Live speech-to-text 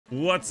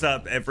What's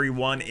up,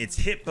 everyone? It's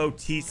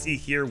HitboTC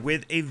here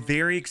with a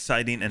very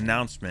exciting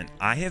announcement.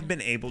 I have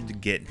been able to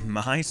get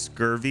my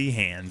scurvy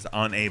hands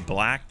on a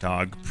Black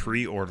Dog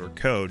pre-order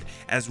code,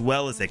 as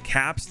well as a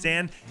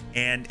capstan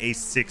and a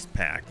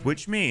 6-pack,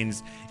 which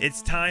means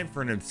it's time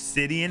for an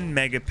Obsidian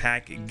Mega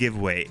Pack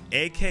giveaway,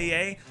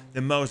 aka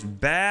the most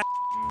bad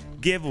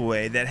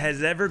giveaway that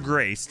has ever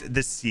graced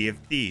the Sea of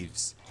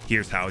Thieves.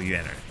 Here's how you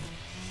enter.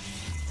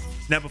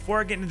 Now, before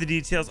I get into the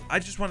details, I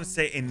just want to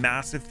say a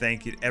massive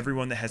thank you to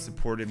everyone that has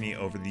supported me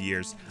over the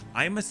years.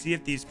 I am a Sea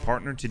of Thieves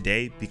partner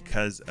today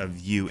because of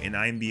you, and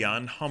I am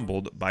beyond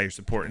humbled by your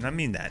support, and I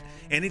mean that.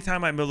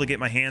 Anytime I'm able to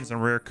get my hands on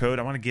rare code,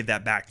 I want to give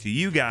that back to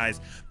you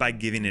guys by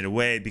giving it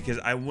away, because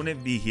I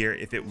wouldn't be here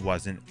if it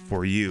wasn't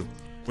for you.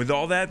 With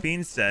all that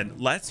being said,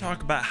 let's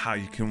talk about how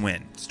you can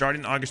win.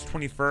 Starting August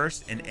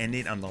 21st and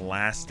ending on the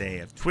last day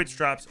of Twitch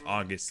drops,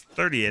 August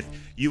 30th,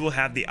 you will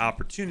have the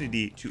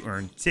opportunity to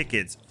earn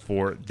tickets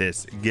for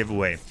this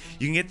giveaway.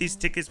 You can get these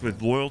tickets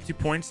with loyalty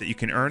points that you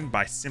can earn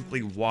by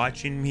simply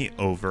watching me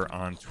over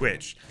on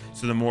Twitch.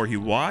 So the more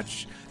you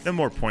watch, the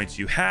more points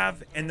you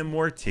have and the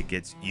more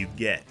tickets you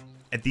get.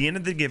 At the end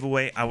of the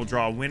giveaway, I will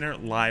draw a winner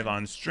live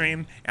on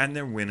stream, and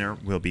their winner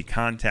will be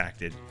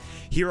contacted.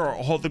 Here are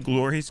all the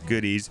glorious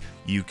goodies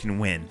you can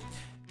win: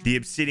 the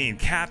Obsidian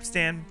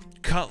Capstan,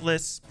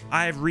 Cutlass,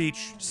 Eye of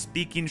Reach,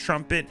 Speaking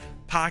Trumpet,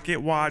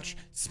 Pocket Watch,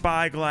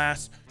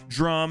 Spyglass,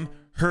 Drum,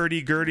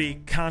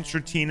 Hurdy-Gurdy,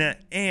 Concertina,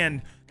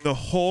 and the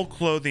whole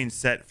clothing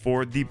set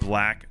for the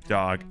Black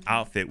Dog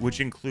outfit, which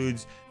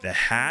includes the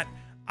hat,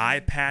 eye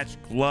patch,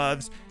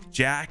 gloves,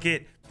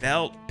 jacket,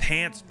 belt,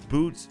 pants,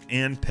 boots,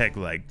 and peg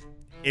leg.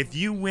 If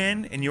you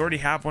win and you already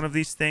have one of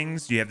these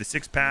things, you have the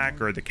 6-pack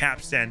or the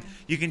capstan,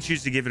 you can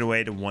choose to give it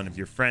away to one of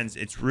your friends.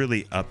 It's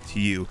really up to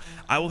you.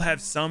 I will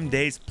have some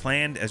days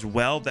planned as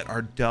well that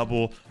are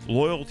double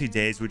loyalty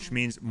days, which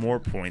means more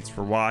points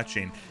for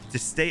watching. To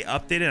stay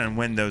updated on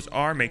when those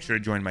are, make sure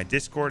to join my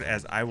Discord,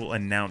 as I will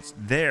announce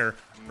there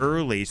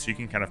early so you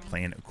can kind of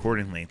plan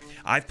accordingly.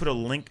 I've put a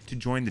link to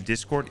join the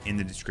Discord in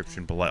the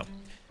description below.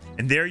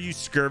 And there you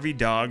scurvy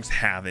dogs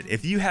have it.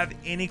 If you have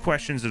any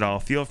questions at all,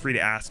 feel free to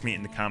ask me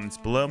in the comments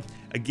below.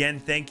 Again,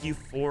 thank you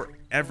for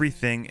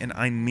everything, and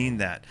I mean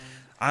that.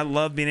 I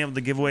love being able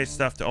to give away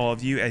stuff to all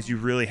of you, as you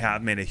really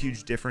have made a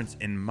huge difference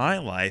in my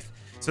life.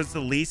 So it's the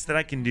least that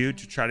I can do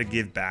to try to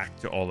give back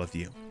to all of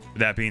you. With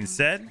that being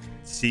said,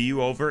 see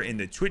you over in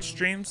the Twitch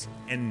streams,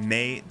 and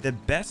may the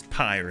best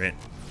pirate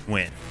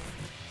win.